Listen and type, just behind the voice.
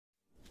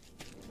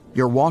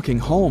You're walking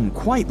home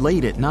quite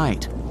late at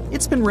night.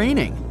 It's been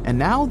raining, and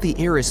now the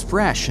air is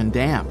fresh and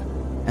damp.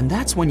 And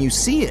that's when you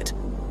see it.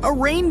 A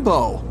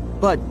rainbow!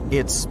 But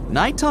it's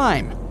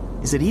nighttime.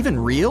 Is it even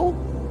real?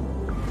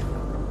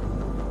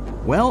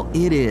 Well,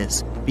 it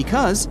is,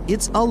 because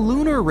it's a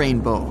lunar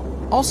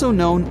rainbow, also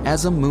known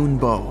as a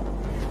moonbow.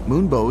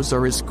 Moonbows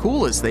are as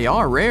cool as they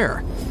are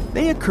rare.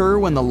 They occur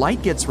when the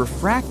light gets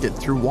refracted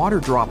through water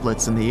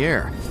droplets in the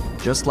air,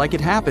 just like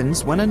it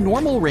happens when a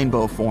normal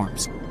rainbow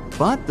forms.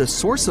 But the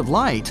source of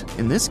light,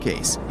 in this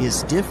case,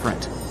 is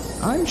different.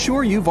 I'm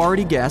sure you've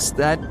already guessed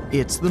that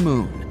it's the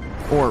moon,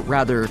 or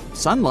rather,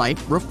 sunlight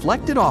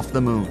reflected off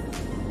the moon.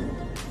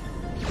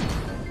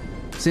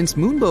 Since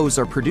moonbows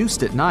are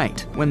produced at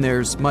night, when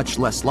there's much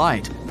less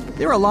light,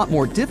 they're a lot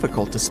more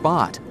difficult to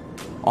spot.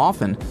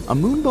 Often, a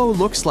moonbow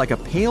looks like a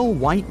pale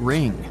white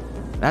ring.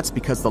 That's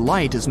because the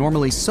light is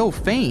normally so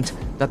faint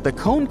that the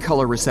cone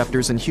color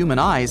receptors in human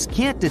eyes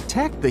can't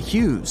detect the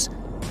hues.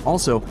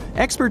 Also,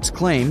 experts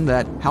claim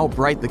that how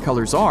bright the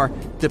colors are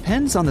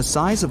depends on the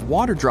size of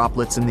water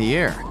droplets in the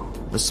air.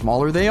 The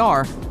smaller they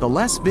are, the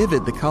less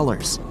vivid the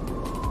colors.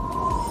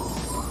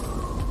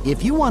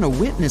 If you want to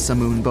witness a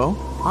moonbow,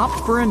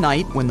 opt for a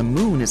night when the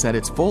moon is at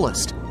its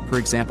fullest, for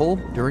example,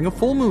 during a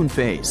full moon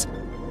phase.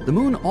 The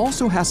moon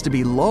also has to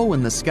be low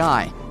in the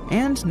sky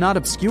and not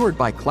obscured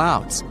by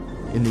clouds.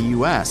 In the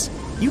US,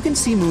 you can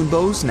see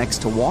moonbows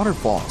next to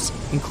waterfalls,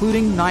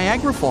 including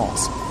Niagara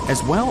Falls,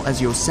 as well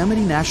as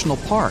Yosemite National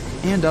Park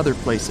and other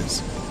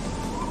places.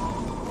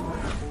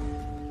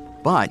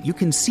 But you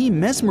can see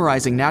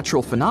mesmerizing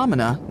natural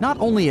phenomena not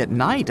only at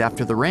night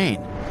after the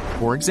rain.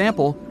 For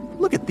example,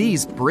 look at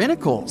these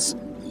brinicles.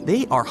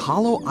 They are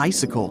hollow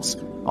icicles,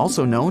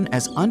 also known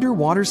as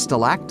underwater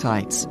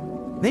stalactites.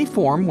 They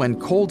form when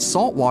cold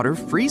salt water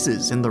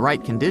freezes in the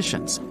right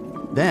conditions.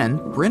 Then,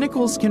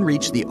 brinicles can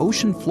reach the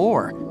ocean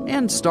floor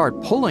and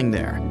start pulling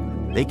there.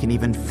 They can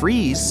even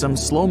freeze some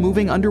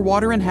slow-moving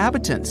underwater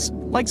inhabitants,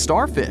 like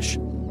starfish.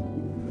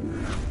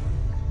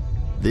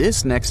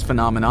 This next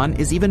phenomenon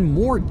is even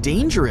more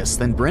dangerous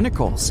than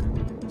brinicles.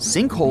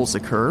 Sinkholes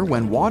occur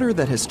when water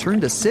that has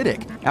turned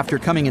acidic after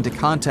coming into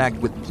contact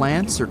with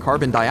plants or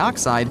carbon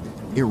dioxide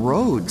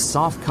erodes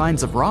soft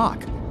kinds of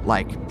rock,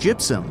 like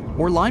gypsum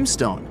or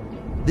limestone.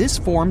 This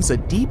forms a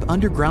deep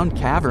underground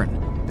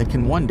cavern that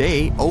can one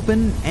day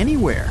open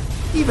anywhere,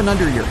 even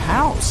under your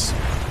house.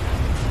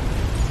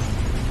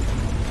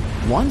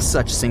 One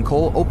such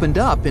sinkhole opened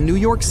up in New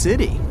York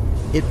City.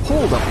 It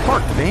pulled a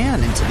parked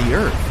van into the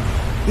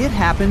earth. It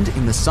happened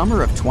in the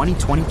summer of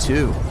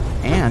 2022,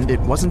 and it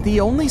wasn't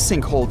the only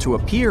sinkhole to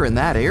appear in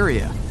that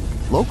area.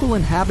 Local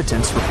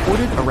inhabitants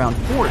reported around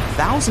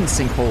 4,000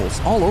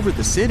 sinkholes all over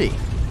the city.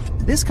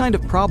 This kind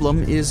of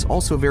problem is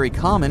also very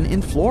common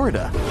in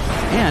Florida,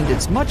 and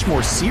it's much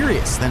more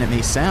serious than it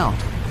may sound.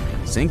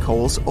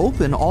 Sinkholes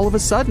open all of a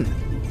sudden,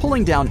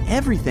 pulling down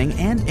everything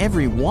and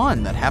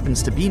everyone that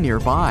happens to be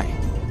nearby.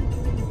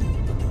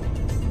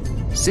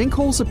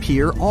 Sinkholes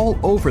appear all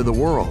over the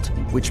world,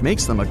 which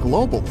makes them a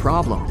global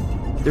problem.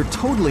 They're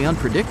totally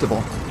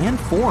unpredictable and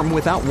form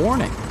without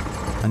warning.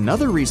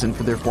 Another reason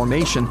for their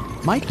formation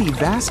might be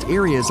vast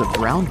areas of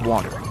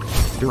groundwater.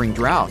 During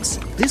droughts,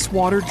 this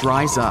water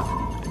dries up.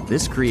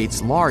 This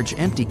creates large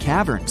empty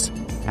caverns.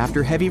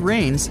 After heavy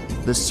rains,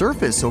 the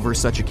surface over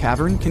such a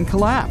cavern can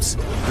collapse,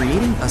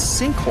 creating a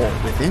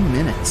sinkhole within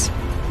minutes.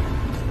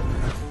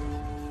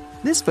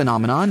 This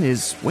phenomenon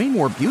is way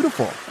more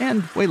beautiful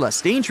and way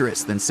less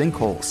dangerous than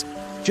sinkholes.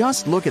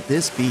 Just look at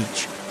this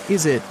beach.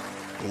 Is it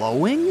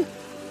glowing?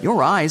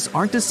 Your eyes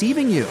aren't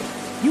deceiving you.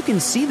 You can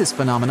see this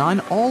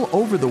phenomenon all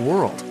over the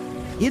world.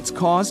 It's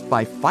caused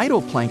by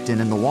phytoplankton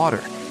in the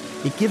water.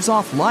 It gives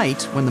off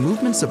light when the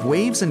movements of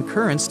waves and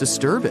currents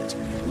disturb it.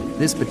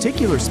 This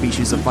particular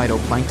species of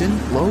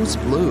phytoplankton glows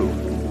blue,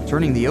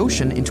 turning the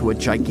ocean into a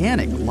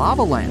gigantic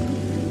lava lamp.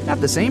 At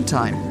the same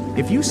time,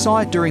 if you saw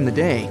it during the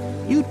day,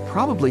 you'd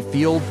probably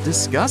feel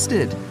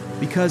disgusted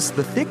because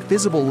the thick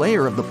visible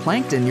layer of the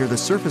plankton near the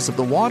surface of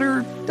the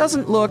water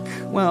doesn't look,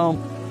 well,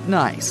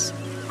 nice.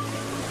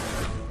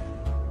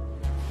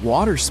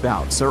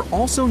 Waterspouts are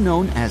also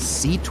known as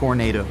sea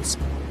tornadoes.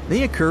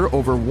 They occur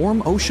over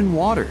warm ocean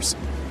waters.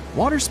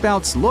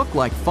 Waterspouts look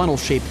like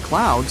funnel-shaped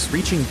clouds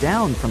reaching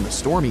down from the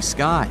stormy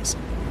skies.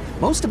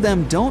 Most of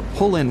them don't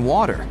pull in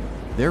water.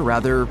 They're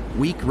rather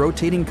weak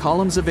rotating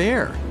columns of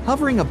air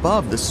hovering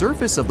above the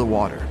surface of the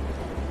water.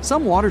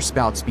 Some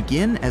waterspouts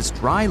begin as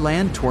dry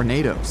land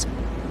tornadoes.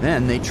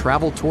 Then they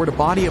travel toward a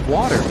body of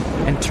water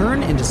and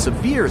turn into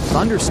severe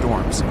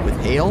thunderstorms with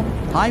hail,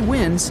 high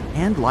winds,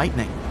 and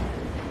lightning.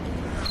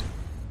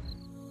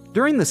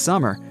 During the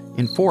summer,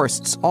 in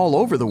forests all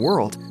over the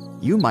world,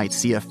 you might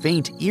see a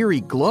faint,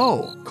 eerie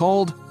glow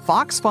called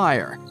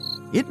foxfire.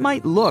 It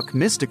might look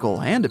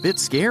mystical and a bit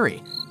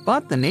scary,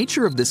 but the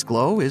nature of this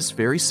glow is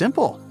very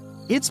simple.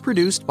 It's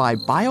produced by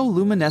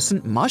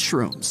bioluminescent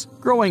mushrooms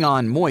growing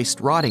on moist,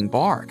 rotting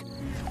bark.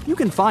 You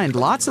can find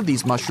lots of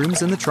these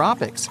mushrooms in the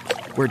tropics,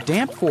 where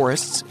damp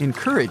forests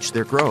encourage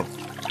their growth.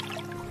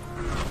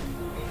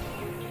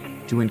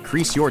 To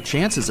increase your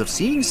chances of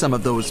seeing some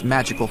of those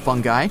magical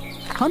fungi,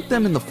 hunt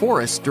them in the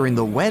forest during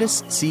the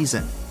wettest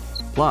season.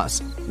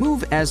 Plus,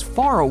 move as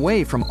far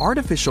away from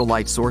artificial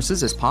light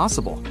sources as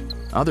possible.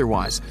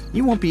 Otherwise,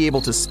 you won't be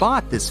able to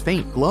spot this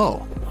faint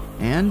glow.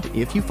 And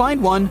if you find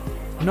one,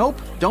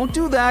 nope, don't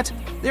do that.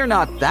 They're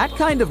not that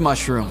kind of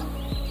mushroom.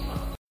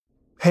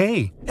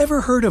 Hey,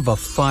 ever heard of a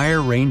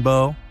fire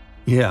rainbow?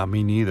 Yeah,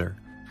 me neither.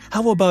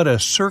 How about a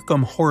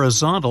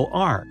circumhorizontal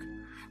arc?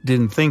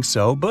 Didn't think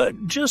so, but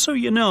just so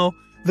you know,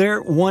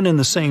 they're one and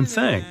the same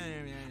thing.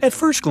 At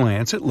first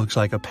glance, it looks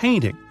like a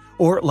painting,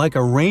 or like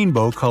a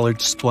rainbow-colored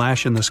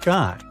splash in the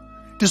sky.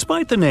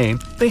 Despite the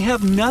name, they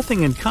have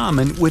nothing in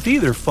common with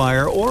either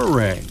fire or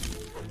rain.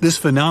 This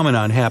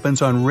phenomenon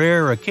happens on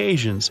rare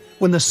occasions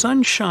when the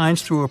sun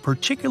shines through a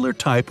particular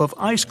type of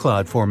ice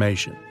cloud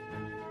formation.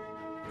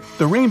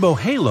 The rainbow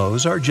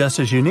halos are just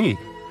as unique.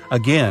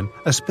 Again,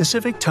 a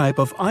specific type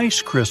of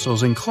ice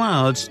crystals in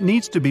clouds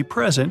needs to be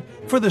present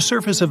for the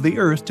surface of the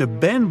Earth to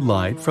bend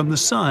light from the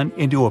sun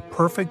into a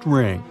perfect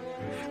ring.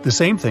 The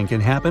same thing can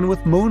happen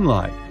with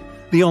moonlight.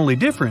 The only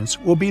difference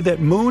will be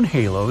that moon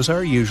halos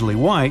are usually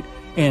white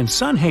and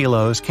sun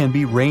halos can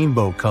be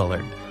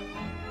rainbow-colored.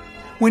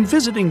 When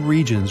visiting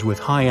regions with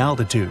high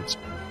altitudes,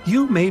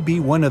 you may be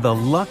one of the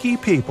lucky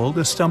people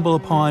to stumble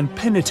upon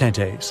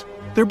penitentes.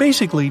 They're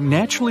basically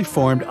naturally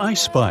formed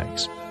ice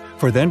spikes.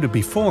 For them to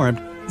be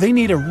formed, they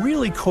need a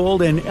really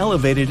cold and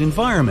elevated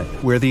environment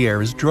where the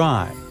air is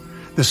dry.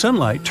 The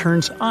sunlight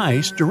turns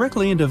ice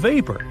directly into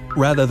vapor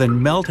rather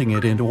than melting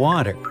it into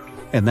water.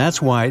 And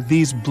that's why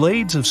these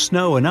blades of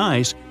snow and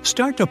ice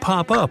start to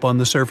pop up on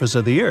the surface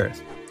of the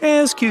Earth.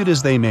 As cute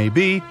as they may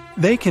be,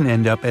 they can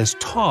end up as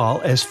tall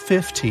as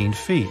 15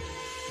 feet.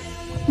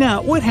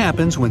 Now, what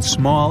happens when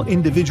small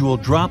individual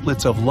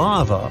droplets of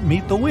lava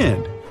meet the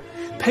wind?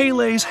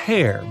 Pele's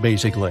hair,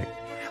 basically.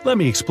 Let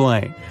me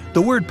explain.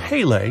 The word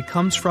Pele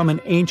comes from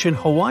an ancient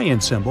Hawaiian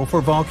symbol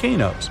for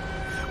volcanoes.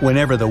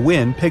 Whenever the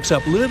wind picks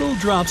up little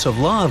drops of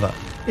lava,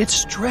 it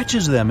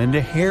stretches them into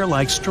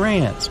hair-like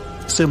strands,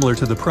 similar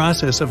to the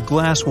process of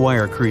glass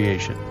wire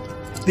creation.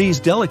 These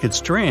delicate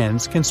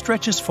strands can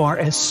stretch as far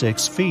as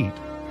 6 feet.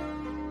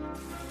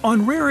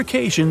 On rare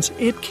occasions,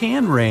 it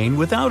can rain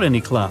without any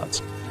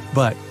clouds.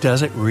 But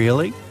does it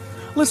really?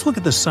 Let's look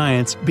at the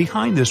science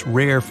behind this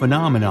rare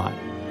phenomenon.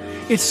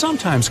 It's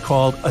sometimes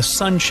called a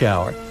sun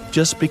shower,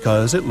 just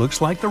because it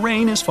looks like the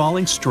rain is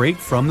falling straight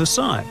from the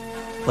sun.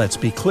 Let's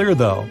be clear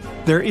though,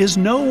 there is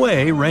no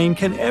way rain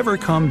can ever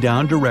come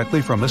down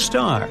directly from a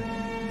star.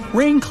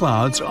 Rain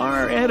clouds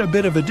are at a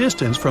bit of a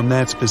distance from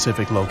that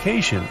specific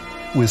location.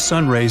 With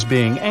sun rays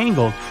being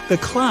angled, the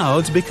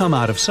clouds become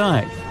out of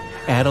sight.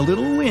 Add a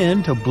little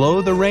wind to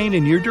blow the rain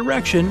in your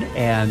direction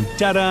and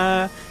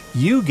ta-da!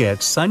 You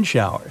get sun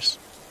showers.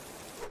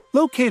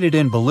 Located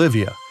in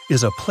Bolivia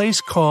is a place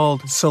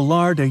called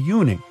Salar de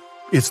Uyuni.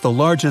 It's the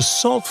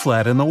largest salt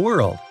flat in the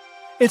world.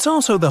 It's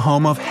also the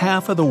home of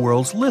half of the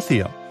world's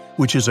lithium,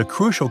 which is a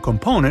crucial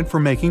component for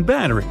making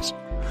batteries.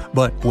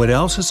 But what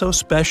else is so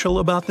special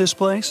about this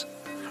place?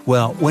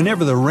 Well,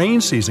 whenever the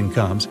rain season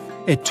comes,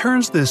 it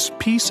turns this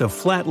piece of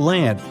flat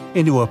land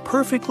into a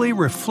perfectly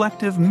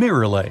reflective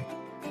mirror lake.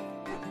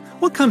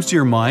 What comes to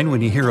your mind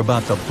when you hear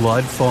about the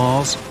Blood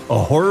Falls? A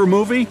horror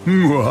movie?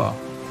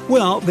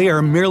 Well, they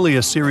are merely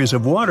a series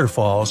of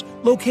waterfalls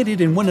located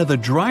in one of the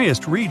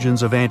driest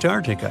regions of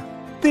Antarctica.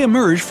 They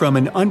emerge from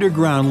an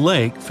underground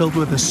lake filled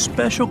with a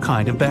special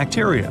kind of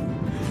bacteria.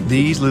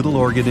 These little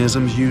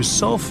organisms use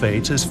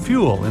sulfates as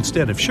fuel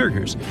instead of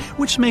sugars,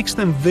 which makes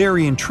them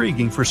very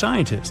intriguing for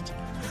scientists.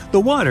 The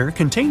water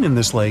contained in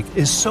this lake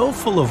is so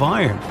full of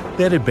iron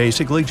that it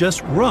basically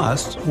just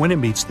rusts when it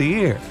meets the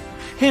air.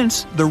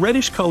 Hence, the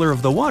reddish color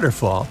of the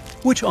waterfall,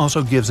 which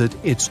also gives it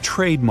its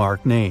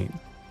trademark name.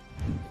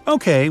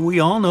 Okay,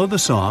 we all know the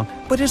song,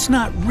 but it's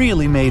not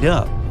really made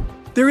up.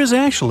 There is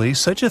actually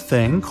such a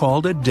thing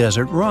called a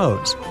desert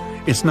rose.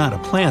 It's not a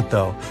plant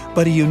though,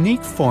 but a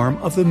unique form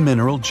of the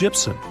mineral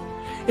gypsum.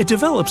 It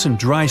develops in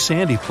dry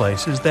sandy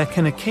places that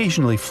can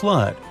occasionally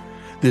flood.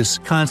 This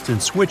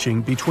constant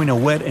switching between a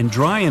wet and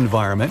dry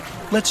environment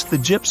lets the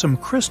gypsum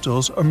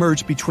crystals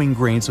emerge between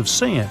grains of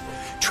sand,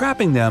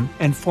 trapping them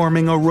and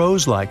forming a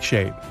rose-like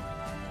shape.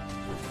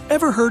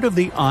 Ever heard of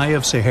the Eye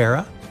of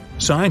Sahara?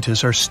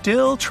 Scientists are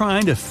still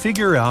trying to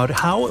figure out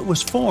how it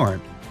was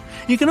formed.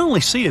 You can only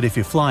see it if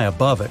you fly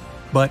above it,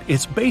 but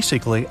it's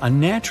basically a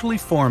naturally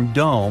formed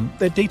dome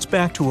that dates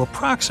back to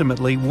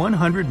approximately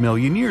 100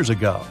 million years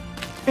ago.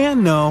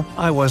 And no,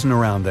 I wasn't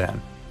around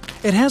then.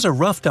 It has a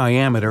rough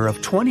diameter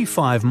of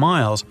 25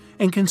 miles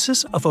and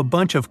consists of a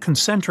bunch of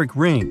concentric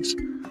rings.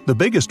 The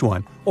biggest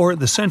one, or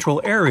the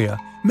central area,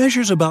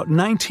 measures about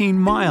 19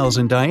 miles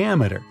in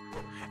diameter.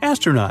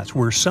 Astronauts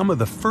were some of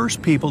the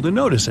first people to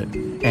notice it,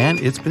 and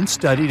it's been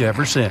studied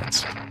ever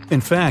since.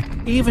 In fact,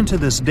 even to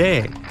this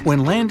day,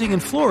 when landing in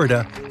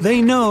Florida,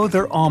 they know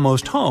they're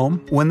almost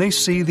home when they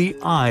see the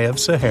Eye of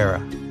Sahara.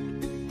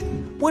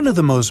 One of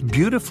the most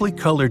beautifully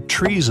colored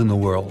trees in the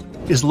world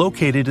is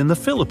located in the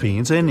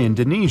Philippines and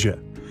Indonesia.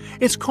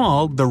 It's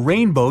called the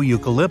rainbow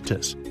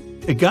eucalyptus.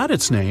 It got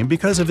its name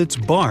because of its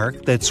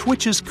bark that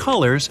switches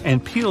colors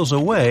and peels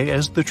away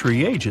as the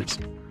tree ages.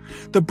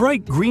 The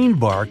bright green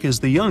bark is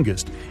the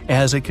youngest,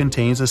 as it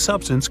contains a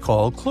substance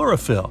called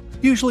chlorophyll,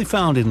 usually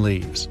found in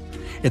leaves.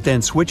 It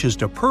then switches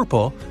to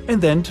purple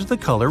and then to the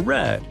color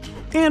red.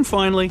 And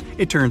finally,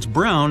 it turns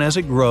brown as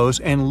it grows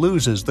and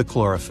loses the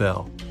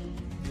chlorophyll.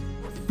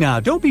 Now,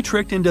 don't be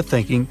tricked into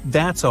thinking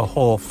that's a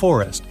whole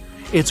forest.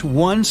 It's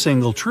one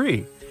single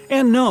tree.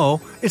 And no,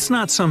 it's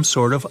not some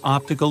sort of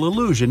optical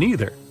illusion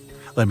either.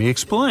 Let me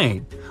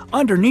explain.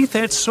 Underneath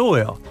that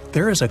soil,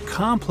 there is a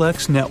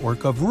complex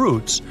network of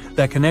roots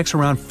that connects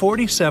around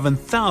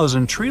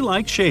 47,000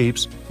 tree-like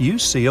shapes you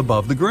see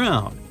above the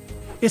ground.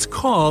 It's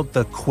called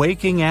the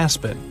quaking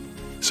aspen.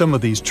 Some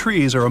of these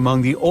trees are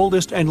among the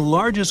oldest and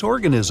largest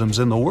organisms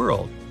in the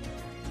world.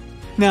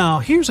 Now,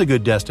 here's a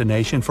good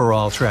destination for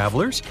all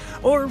travelers,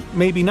 or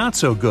maybe not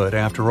so good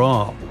after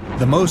all.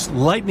 The most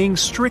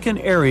lightning-stricken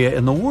area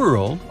in the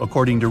world,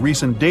 according to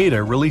recent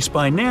data released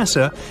by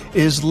NASA,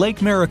 is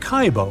Lake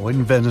Maracaibo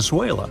in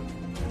Venezuela.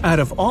 Out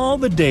of all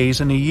the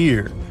days in a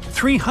year,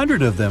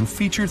 300 of them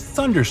feature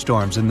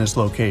thunderstorms in this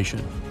location.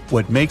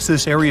 What makes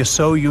this area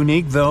so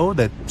unique, though,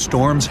 that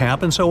storms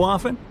happen so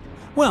often?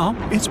 Well,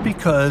 it's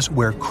because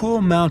where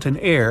cool mountain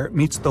air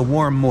meets the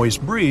warm,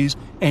 moist breeze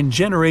and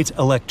generates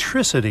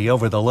electricity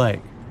over the lake.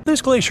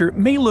 This glacier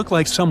may look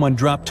like someone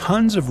dropped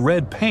tons of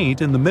red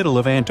paint in the middle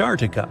of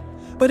Antarctica,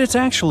 but it's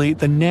actually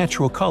the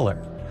natural color.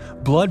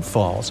 Blood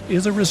falls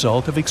is a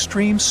result of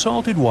extreme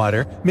salted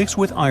water mixed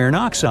with iron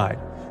oxide,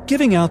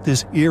 giving out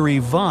this eerie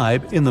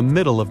vibe in the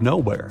middle of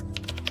nowhere.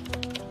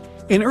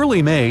 In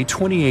early May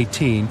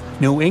 2018,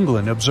 New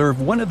England observed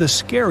one of the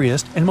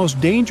scariest and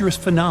most dangerous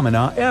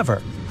phenomena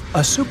ever: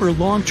 a super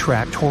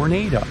long-track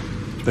tornado.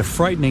 The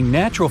frightening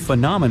natural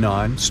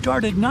phenomenon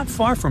started not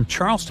far from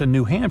Charleston,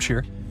 New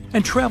Hampshire,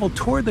 and traveled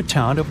toward the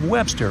town of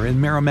Webster in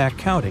Merrimack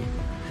County.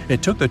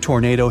 It took the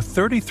tornado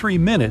 33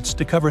 minutes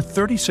to cover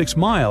 36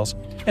 miles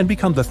and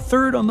become the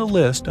third on the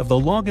list of the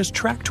longest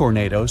track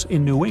tornadoes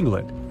in New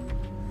England.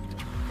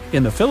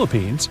 In the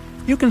Philippines,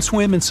 you can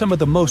swim in some of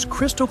the most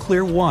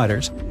crystal-clear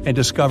waters and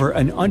discover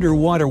an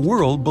underwater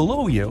world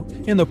below you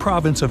in the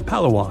province of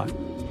Palawan.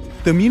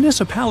 The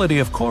municipality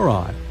of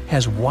Coron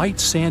has white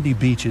sandy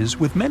beaches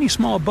with many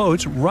small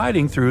boats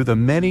riding through the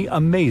many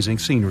amazing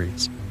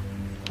sceneries.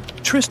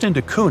 Tristan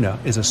da Cunha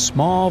is a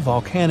small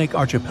volcanic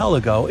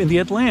archipelago in the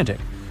Atlantic,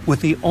 with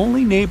the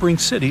only neighboring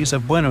cities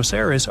of Buenos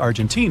Aires,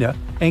 Argentina,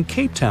 and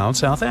Cape Town,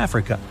 South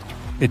Africa.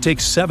 It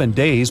takes 7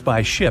 days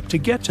by ship to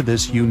get to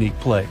this unique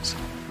place.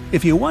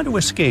 If you want to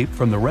escape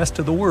from the rest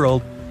of the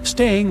world,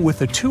 staying with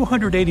the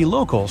 280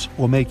 locals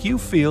will make you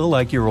feel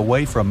like you're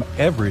away from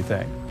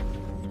everything.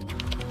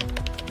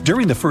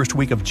 During the first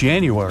week of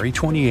January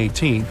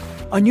 2018,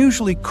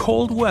 unusually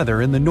cold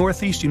weather in the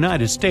northeast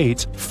United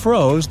States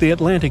froze the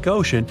Atlantic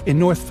Ocean in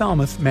North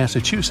Falmouth,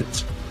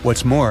 Massachusetts.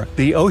 What's more,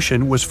 the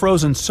ocean was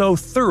frozen so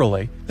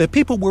thoroughly that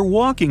people were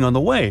walking on the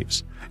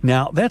waves.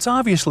 Now, that's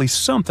obviously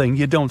something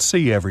you don't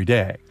see every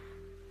day.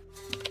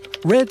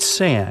 Red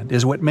sand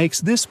is what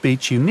makes this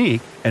beach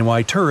unique and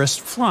why tourists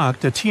flock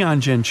to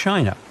Tianjin,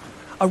 China.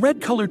 A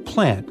red-colored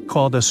plant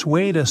called a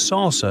Sueda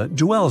salsa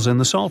dwells in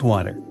the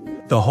saltwater.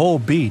 The whole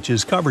beach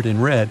is covered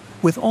in red,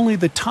 with only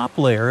the top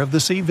layer of the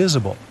sea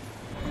visible.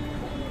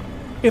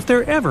 If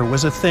there ever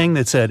was a thing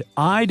that said,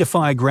 "I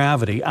defy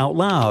gravity" out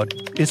loud,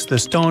 it's the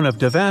stone of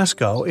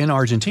Tabasco in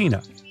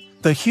Argentina.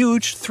 The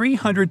huge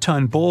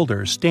 300-ton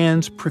boulder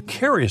stands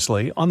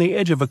precariously on the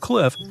edge of a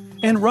cliff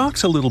and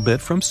rocks a little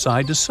bit from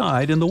side to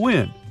side in the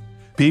wind.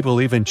 People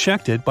even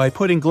checked it by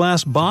putting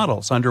glass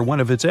bottles under one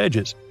of its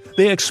edges.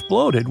 They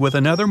exploded with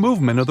another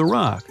movement of the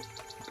rock.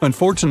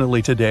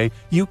 Unfortunately today,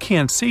 you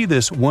can't see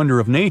this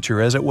wonder of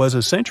nature as it was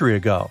a century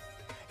ago.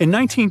 In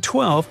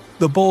 1912,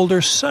 the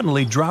boulder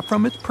suddenly dropped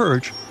from its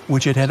perch,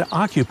 which it had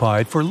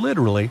occupied for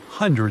literally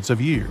hundreds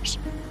of years.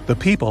 The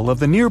people of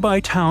the nearby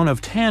town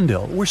of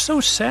Tandil were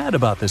so sad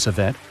about this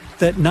event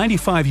that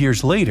 95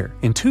 years later,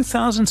 in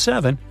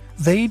 2007,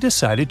 they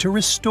decided to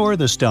restore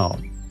the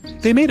stone.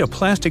 They made a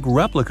plastic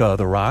replica of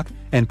the rock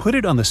and put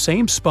it on the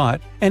same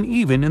spot and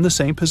even in the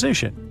same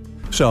position.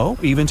 So,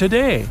 even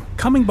today,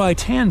 coming by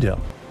Tandil,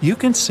 you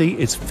can see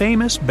its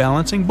famous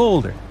balancing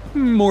boulder.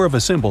 More of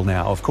a symbol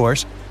now, of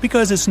course,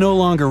 because it's no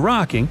longer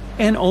rocking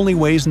and only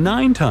weighs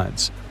 9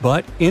 tons,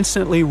 but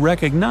instantly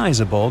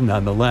recognizable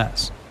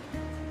nonetheless.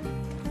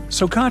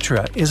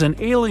 Socotra is an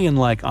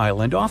alien-like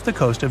island off the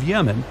coast of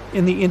Yemen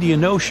in the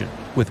Indian Ocean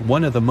with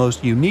one of the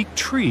most unique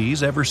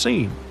trees ever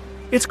seen.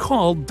 It's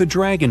called the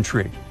dragon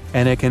tree,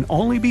 and it can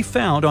only be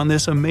found on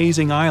this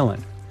amazing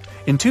island.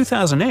 In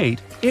 2008,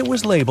 it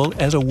was labeled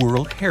as a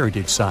World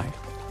Heritage Site.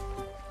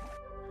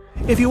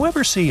 If you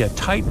ever see a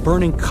tight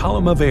burning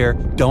column of air,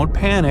 don't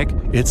panic,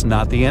 it's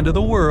not the end of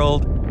the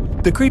world.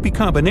 The creepy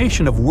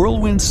combination of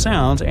whirlwind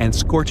sounds and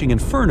scorching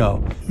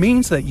inferno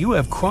means that you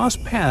have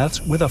crossed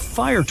paths with a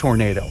fire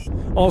tornado,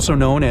 also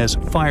known as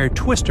fire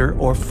twister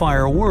or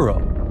fire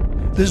whirl.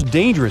 This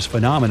dangerous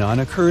phenomenon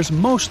occurs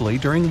mostly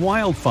during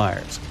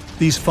wildfires.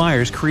 These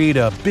fires create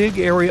a big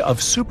area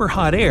of super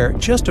hot air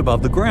just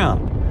above the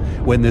ground.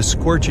 When this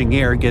scorching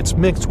air gets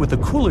mixed with the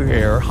cooler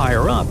air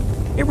higher up,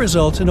 it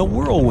results in a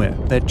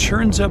whirlwind that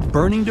churns up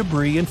burning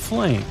debris and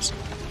flames.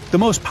 The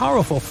most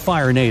powerful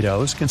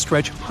firenadoes can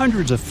stretch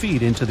hundreds of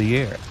feet into the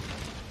air.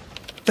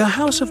 The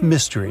House of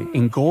Mystery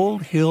in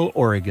Gold Hill,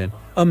 Oregon,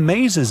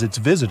 amazes its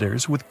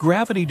visitors with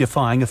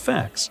gravity-defying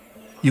effects.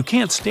 You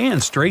can't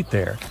stand straight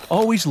there,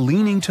 always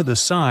leaning to the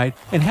side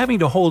and having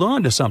to hold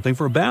on to something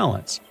for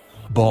balance.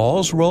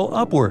 Balls roll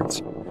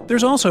upwards.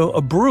 There's also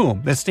a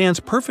broom that stands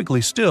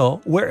perfectly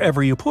still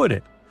wherever you put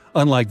it,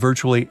 unlike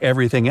virtually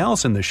everything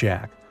else in the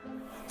shack.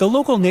 The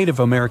local Native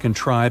American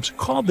tribes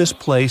called this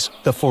place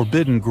the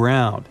Forbidden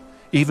Ground,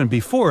 even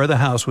before the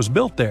house was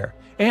built there,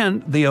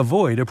 and they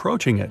avoid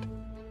approaching it.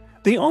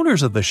 The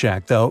owners of the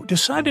shack, though,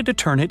 decided to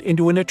turn it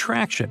into an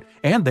attraction,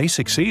 and they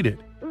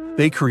succeeded.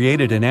 They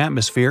created an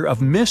atmosphere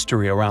of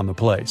mystery around the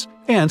place,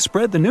 and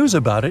spread the news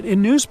about it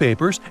in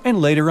newspapers and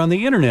later on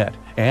the internet,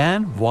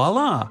 and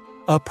voila!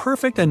 A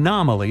perfect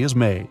anomaly is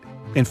made.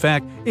 In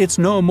fact, it's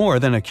no more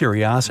than a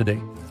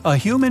curiosity, a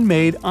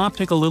human-made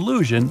optical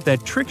illusion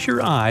that tricks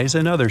your eyes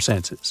and other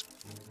senses.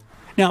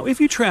 Now,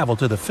 if you travel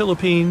to the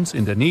Philippines,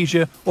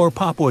 Indonesia, or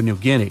Papua New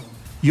Guinea,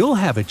 you'll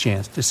have a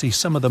chance to see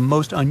some of the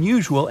most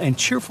unusual and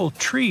cheerful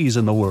trees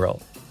in the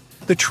world.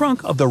 The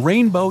trunk of the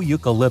rainbow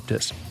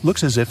eucalyptus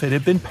looks as if it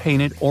had been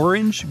painted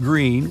orange,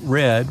 green,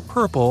 red,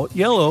 purple,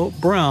 yellow,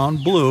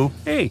 brown, blue,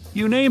 hey,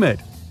 you name it.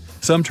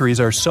 Some trees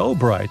are so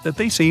bright that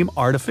they seem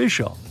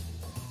artificial.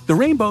 The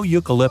rainbow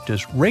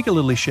eucalyptus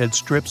regularly sheds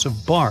strips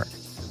of bark,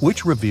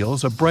 which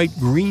reveals a bright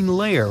green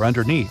layer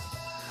underneath.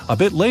 A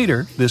bit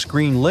later, this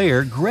green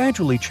layer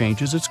gradually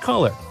changes its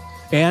color,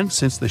 and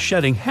since the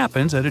shedding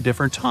happens at a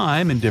different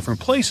time in different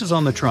places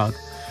on the trunk,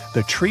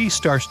 the tree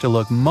starts to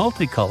look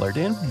multicolored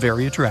and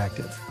very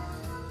attractive.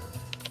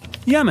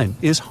 Yemen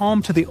is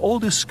home to the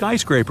oldest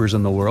skyscrapers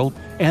in the world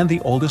and the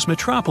oldest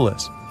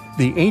metropolis.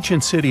 The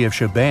ancient city of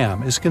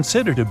Shabam is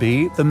considered to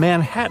be the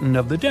Manhattan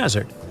of the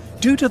desert,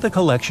 due to the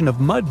collection of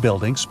mud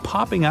buildings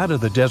popping out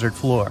of the desert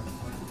floor.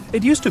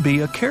 It used to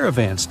be a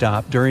caravan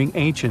stop during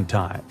ancient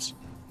times.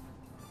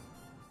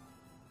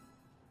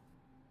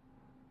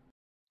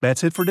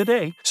 That's it for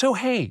today. So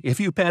hey, if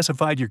you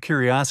pacified your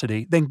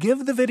curiosity, then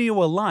give the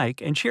video a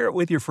like and share it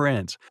with your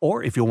friends.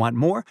 Or if you want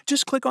more,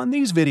 just click on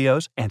these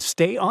videos and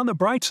stay on the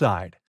bright side.